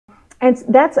And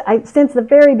since the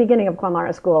very beginning of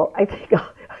Clonlara School, I think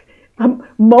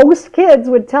most kids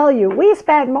would tell you, we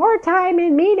spend more time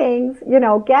in meetings,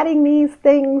 getting these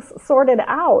things sorted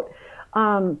out.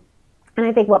 And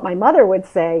I think what my mother would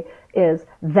say is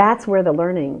that's where the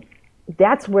learning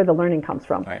comes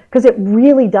from. Because it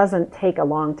really doesn't take a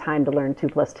long time to learn 2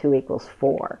 + 2 =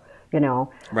 4,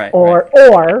 or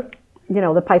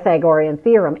the Pythagorean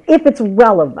theorem, if it's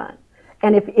relevant.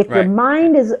 And if your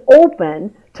mind is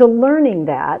open to learning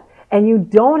that, and you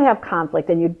don't have conflict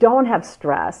and you don't have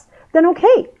stress, then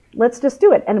okay, let's just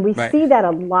do it. And we see that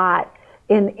a lot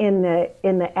in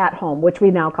the at home, which we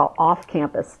now call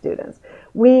off-campus students.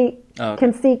 We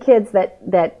can see kids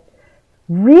that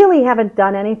really haven't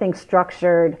done anything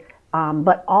structured,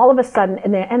 but all of a sudden,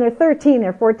 and they're 13,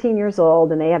 they're 14 years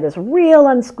old, and they have this real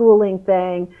unschooling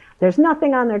thing. There's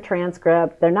nothing on their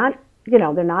transcript. They're not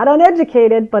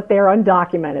uneducated, but they're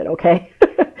undocumented, okay?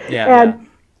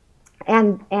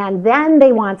 And then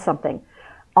they want something.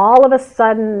 All of a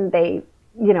sudden, they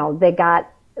got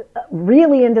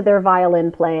really into their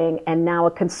violin playing, and now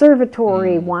a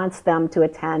conservatory wants them to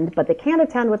attend, but they can't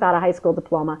attend without a high school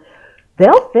diploma.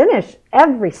 They'll finish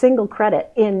every single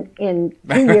credit in 2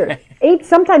 years,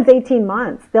 sometimes 18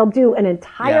 months. They'll do an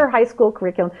entire high school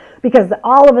curriculum because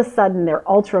all of a sudden they're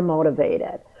ultra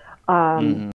motivated.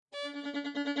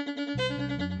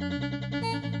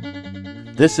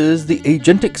 This is the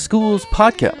Agentic Schools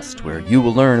Podcast, where you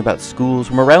will learn about schools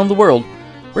from around the world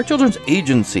where children's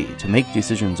agency to make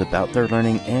decisions about their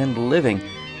learning and living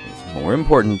is more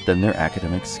important than their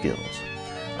academic skills.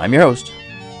 I'm your host,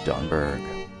 Don Berg.